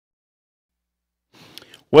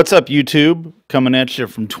What's up, YouTube? Coming at you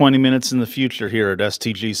from 20 minutes in the future here at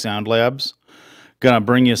STG Soundlabs. Gonna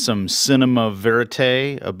bring you some cinema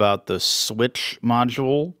verite about the Switch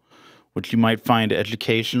module, which you might find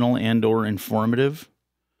educational and or informative.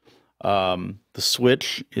 The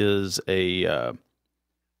Switch is a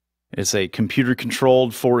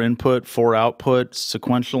computer-controlled 4-input, 4-output,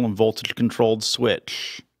 sequential and voltage-controlled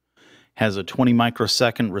switch. Has a 20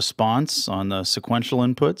 microsecond response on the sequential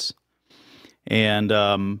inputs. And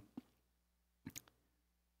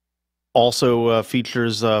also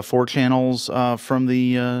features 4 channels from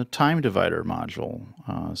the time divider module.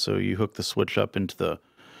 So you hook the switch up into the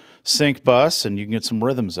sync bus and you can get some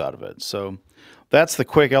rhythms out of it. So that's the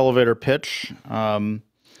quick elevator pitch. I've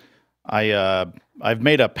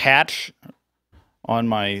made a patch on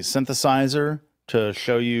my synthesizer to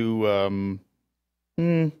show you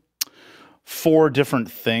 4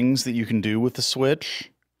 different things that you can do with the switch.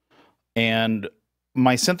 And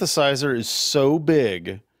my synthesizer is so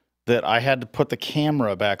big that I had to put the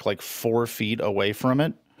camera back like 4 feet away from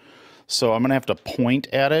it. So I'm gonna have to point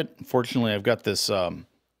at it. Fortunately, I've got this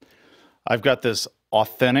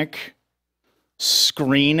authentic,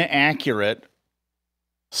 screen accurate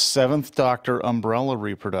 7th Doctor umbrella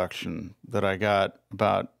reproduction that I got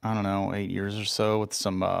about, I don't know, 8 years or so with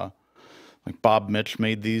some like Bob Mitch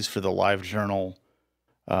made these for the LiveJournal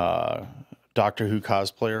Doctor Who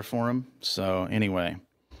cosplayer for him. So anyway,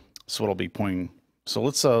 that's what I'll be pointing. So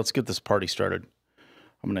let's get this party started.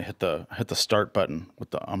 I'm gonna hit the start button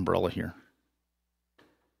with the umbrella here.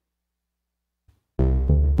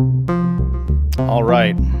 All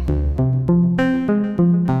right.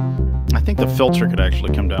 I think the filter could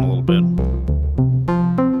actually come down a little bit.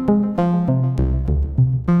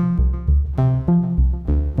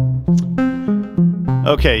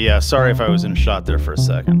 Okay, yeah, sorry if I was in shot there for a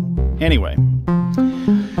second. Anyway,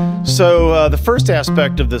 so the first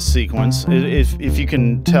aspect of this sequence, if you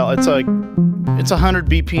can tell, it's 100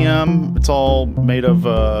 BPM. It's all made of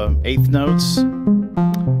 1/8 notes,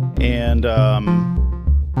 and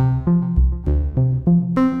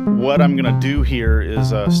what I'm gonna do here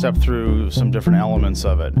is step through some different elements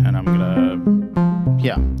of it, and I'm gonna,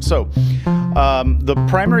 yeah. So the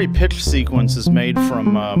primary pitch sequence is made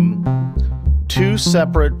from 2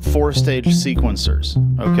 separate 4-stage sequencers,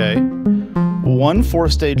 okay? One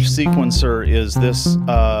 4-stage sequencer is this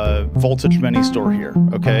voltage mini store here,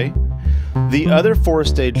 okay? The other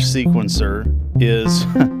 4-stage sequencer is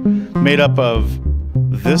made up of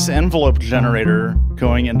this envelope generator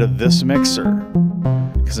going into this mixer,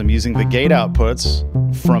 because I'm using the gate outputs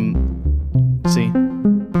from, see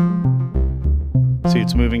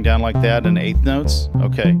it's moving down like that in 1/8 notes,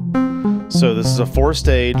 okay? So this is a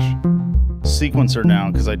 4-stage sequencer now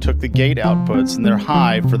because I took the gate outputs and they're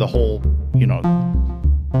high for the whole, you know.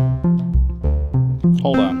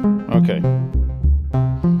 Hold on. Okay.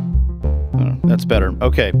 That's better.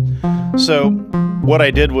 Okay. So what I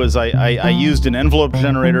did was I used an envelope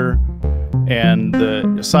generator and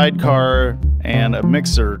the sidecar and a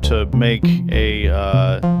mixer to make a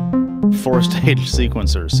 4-stage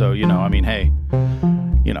sequencer. So, you know, I mean, hey,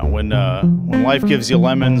 you know, when life gives you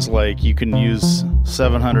lemons, like you can use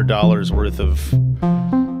 $700 worth of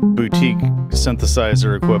boutique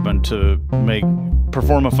synthesizer equipment to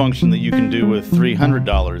perform a function that you can do with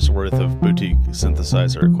 $300 worth of boutique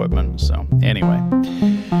synthesizer equipment. So anyway,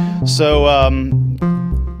 so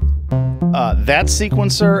that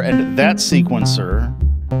sequencer and that sequencer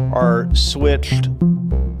are switched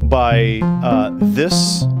by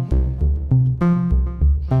this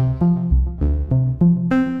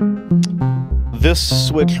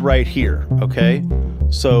switch right here, okay?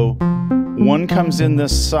 So one comes in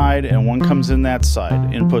this side and one comes in that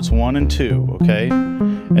side, inputs 1 and 2, okay?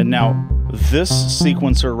 And now this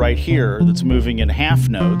sequencer right here that's moving in half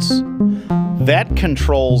notes, that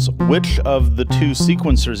controls which of the 2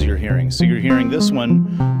 sequencers you're hearing. So you're hearing this one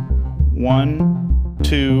 1,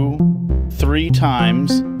 2, 3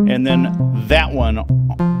 times, and then that one,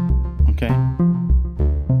 okay?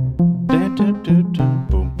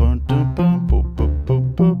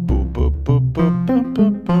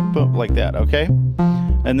 Like that, okay?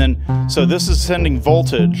 And then, so this is sending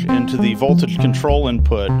voltage into the voltage control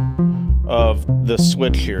input of the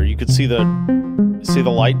switch here. You could see the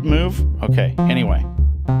light move? Okay, anyway.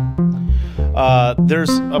 There's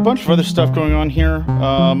a bunch of other stuff going on here.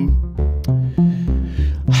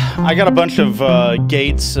 I got a bunch of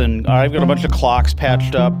gates and I've got a bunch of clocks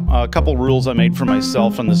patched up. A couple rules I made for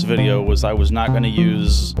myself in this video was I was not going to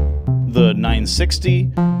use the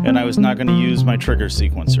 960 and I was not going to use my trigger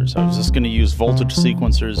sequencers. I was just going to use voltage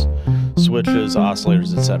sequencers, switches,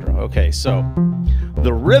 oscillators, etc. Okay, so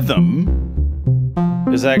the rhythm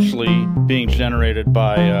is actually being generated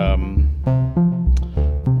by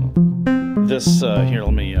this. Here,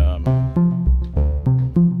 let me.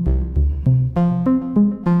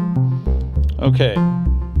 Okay.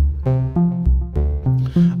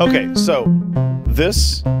 Okay, so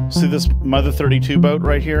this, see this Mother 32 boat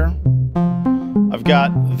right here? I've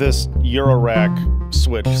got this Eurorack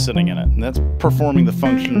switch sitting in it, and that's performing the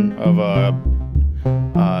function of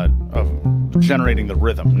generating the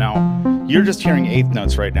rhythm. Now, you're just hearing eighth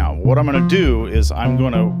notes right now. What I'm gonna do is I'm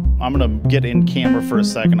gonna get in camera for a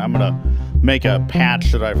second. I'm gonna make a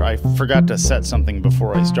patch that I forgot to set something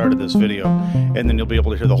before I started this video, and then you'll be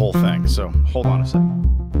able to hear the whole thing. So hold on a second.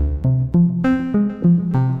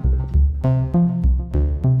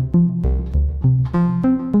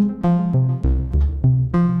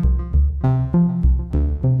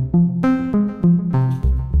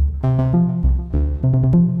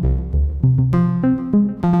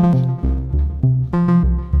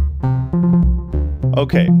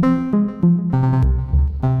 Okay.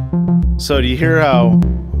 So do you hear how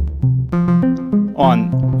on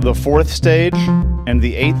the 4th stage and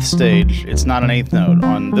the 8th stage, it's not an 8th note.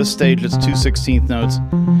 On this stage, it's 2 16th notes,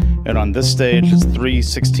 and on this stage, it's 3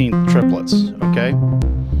 16th triplets, okay?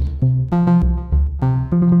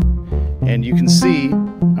 And you can see,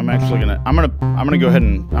 I'm gonna go ahead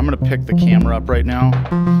and I'm gonna pick the camera up right now.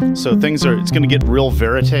 So it's gonna get real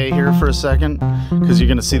verite here for a second, because you're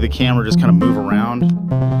gonna see the camera just kind of move around.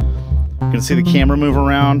 You're gonna see the camera move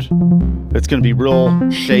around. It's gonna be real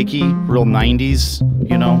shaky, real 90s,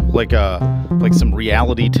 you know, like some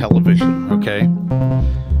reality television, okay?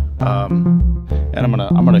 And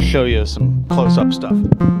I'm gonna show you some close-up stuff.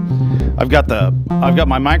 I've got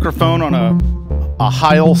my microphone on a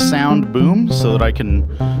Heil sound boom so that I can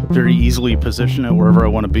very easily position it wherever I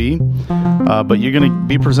want to be. But you're going to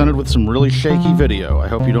be presented with some really shaky video. I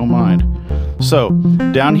hope you don't mind. So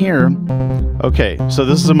down here, okay, so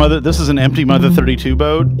this is an empty Mother 32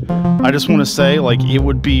 boat. I just want to say, like, it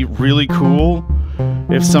would be really cool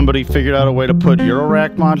if somebody figured out a way to put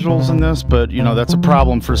Eurorack modules in this, but you know, that's a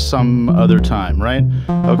problem for some other time, right?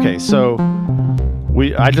 Okay, so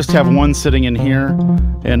I just have one sitting in here,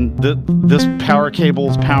 and this power cable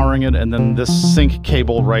is powering it, and then this sync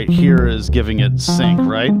cable right here is giving it sync,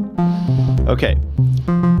 right? Okay,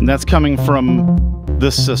 and that's coming from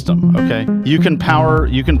this system, okay? You can power,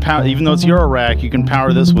 even though it's Eurorack, you can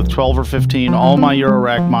power this with 12 or 15. All my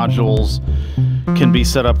Eurorack modules can be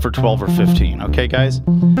set up for 12 or 15, okay, guys?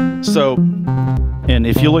 So, and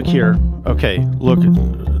if you look here, okay, look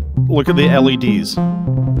at the LEDs.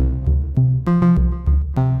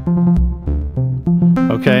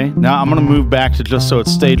 Okay, now I'm gonna move back to just so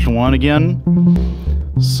it's stage 1 again.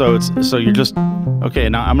 So you're just, okay,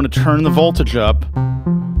 now I'm gonna turn the voltage up.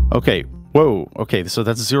 Okay, whoa, okay, so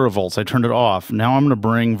that's 0 volts. I turned it off. Now I'm gonna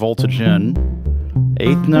bring voltage in.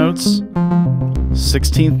 8th notes,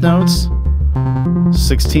 16th notes,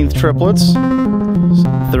 16th triplets,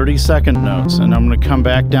 32nd notes, and I'm gonna come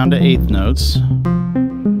back down to 8th notes.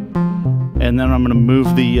 And then I'm going to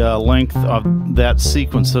move the length of that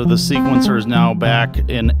sequence. So the sequencer is now back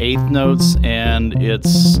in 8th notes, and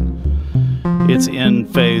it's in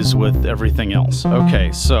phase with everything else.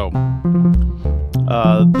 Okay, so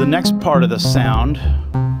the next part of the sound.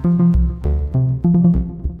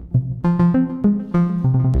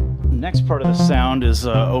 Next part of the sound is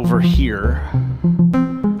over here.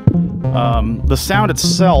 The sound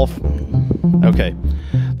itself. Okay,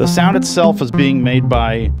 the sound itself is being made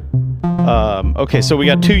by. Okay, so we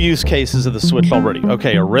got 2 use cases of the switch already.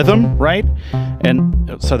 Okay, a rhythm, right?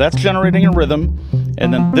 And so that's generating a rhythm,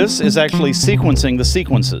 and then this is actually sequencing the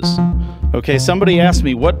sequences. Okay, somebody asked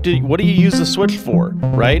me, what do you use the switch for,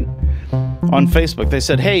 right? On Facebook, they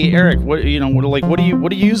said, "Hey, Eric, what do you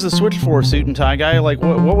use the switch for, suit and tie guy? Like,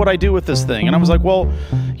 what would I do with this thing?" And I was like, "Well,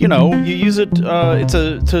 you know, you use it.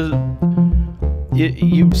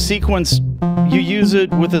 You use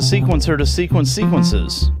it with a sequencer to sequence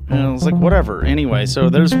sequences." And I was like, whatever. Anyway, so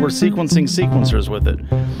we're sequencing sequencers with it.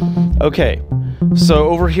 Okay, so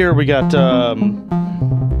over here we got,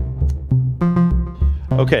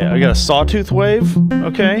 okay, I got a sawtooth wave,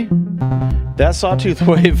 okay? That sawtooth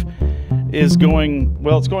wave is going,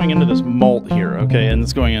 well, it's going into this mult here, okay? And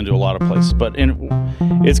it's going into a lot of places, but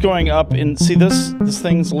it's going up in, see this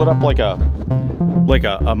thing's lit up like a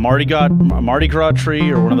Mardi Gras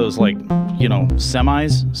tree, or one of those, like, you know,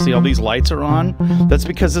 semis. See how these lights are on? That's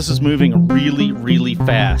because this is moving really, really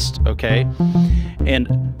fast, okay? And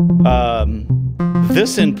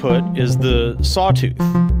this input is the sawtooth,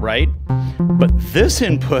 right? But this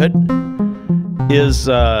input is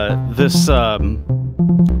this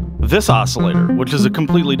this oscillator, which is a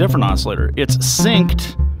completely different oscillator. It's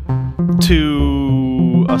synced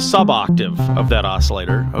to a sub-octave of that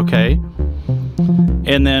oscillator, okay?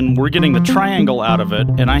 And then we're getting the triangle out of it,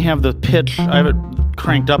 and I have the pitch, I have it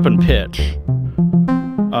cranked up in pitch.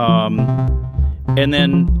 And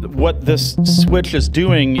then what this switch is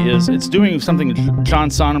doing is it's doing something John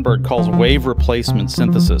Sonnenberg calls wave replacement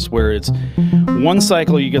synthesis, where it's one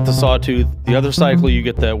cycle you get the sawtooth, the other cycle you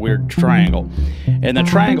get that weird triangle. And the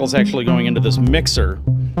triangle is actually going into this mixer,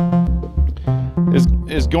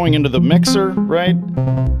 is going into the mixer, right?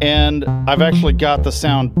 And I've actually got the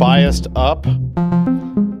sound biased up,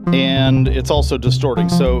 and it's also distorting.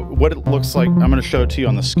 So what it looks like, I'm going to show it to you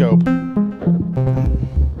on the scope.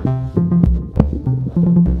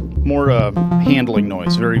 More handling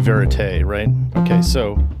noise, very verite, right? Okay,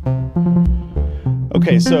 so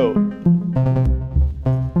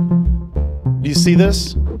you see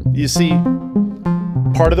this? You see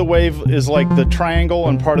part of the wave is like the triangle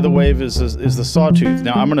and part of the wave is the sawtooth.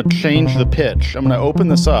 Now I'm going to change the pitch. I'm going to open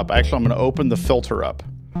this up. Actually, I'm going to open the filter up.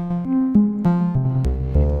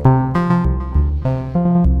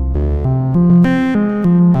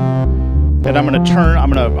 And I'm going to turn, I'm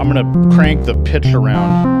going to crank the pitch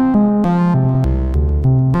around.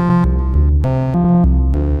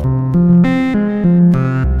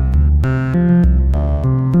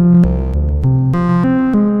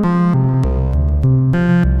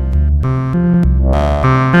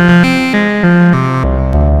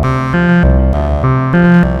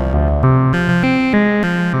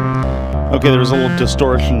 Okay, there's a little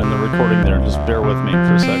distortion in the recording there. Just bear with me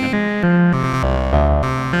for a second.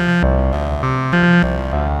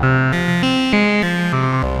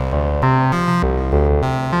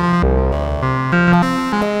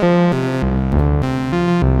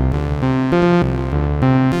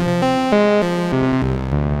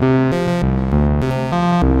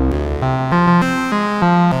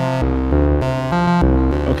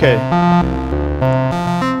 Okay.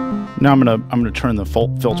 Now I'm gonna turn the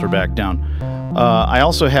filter back down. I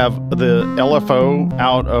also have the LFO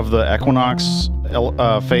out of the Equinox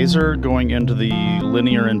phaser going into the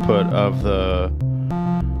linear input of the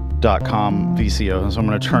 .com VCO, so I'm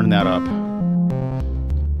going to turn that up.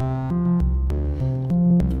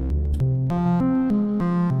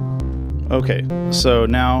 Okay, so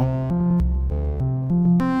now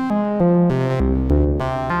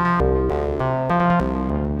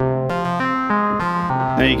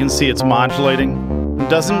you can see it's modulating. It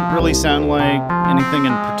doesn't really sound like anything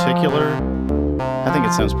in particular. I think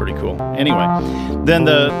it sounds pretty cool. Anyway, then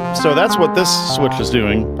so that's what this switch is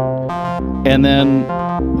doing. And then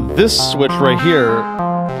this switch right here,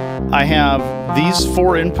 I have these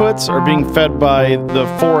 4 inputs are being fed by the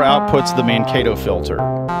 4 outputs of the Mankato filter.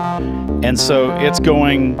 And so it's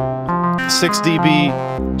going 6 dB,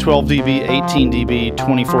 12 dB, 18 dB,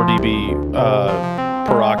 24 dB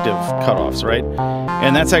per octave cutoffs, right?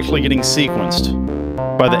 And that's actually getting sequenced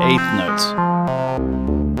by the 8th notes.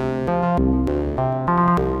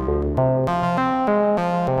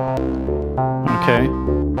 Okay.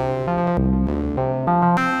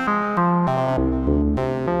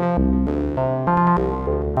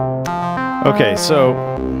 Okay, so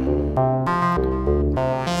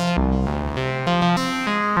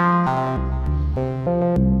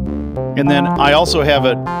and then I also have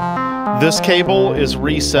it. This cable is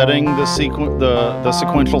resetting the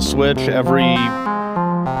sequential switch every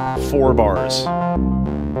 4 bars.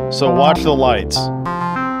 So watch the lights.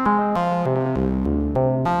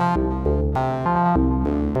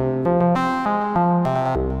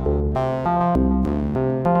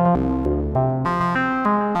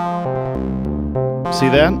 See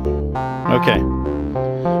that? Okay.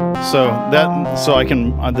 So I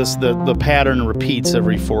can the pattern repeats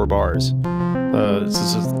every 4 bars. This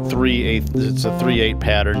is a 3/8. It's a 3/8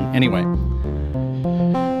 pattern. Anyway,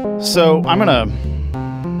 so I'm gonna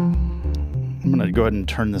go ahead and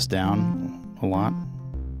turn this down a lot.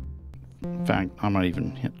 In fact, I might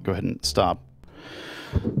even go ahead and stop.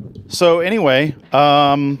 So anyway, I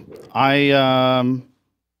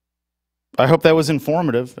hope that was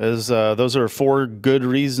informative, as those are 4 good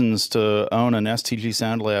reasons to own an STG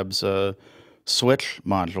Soundlabs Switch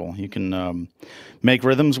module. You can make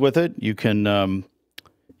rhythms with it. You can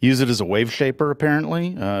use it as a wave shaper,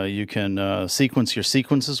 apparently. You can sequence your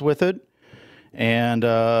sequences with it. And,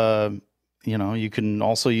 you know, you can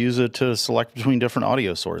also use it to select between different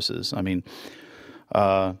audio sources. I mean,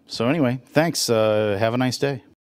 so anyway, thanks. Have a nice day.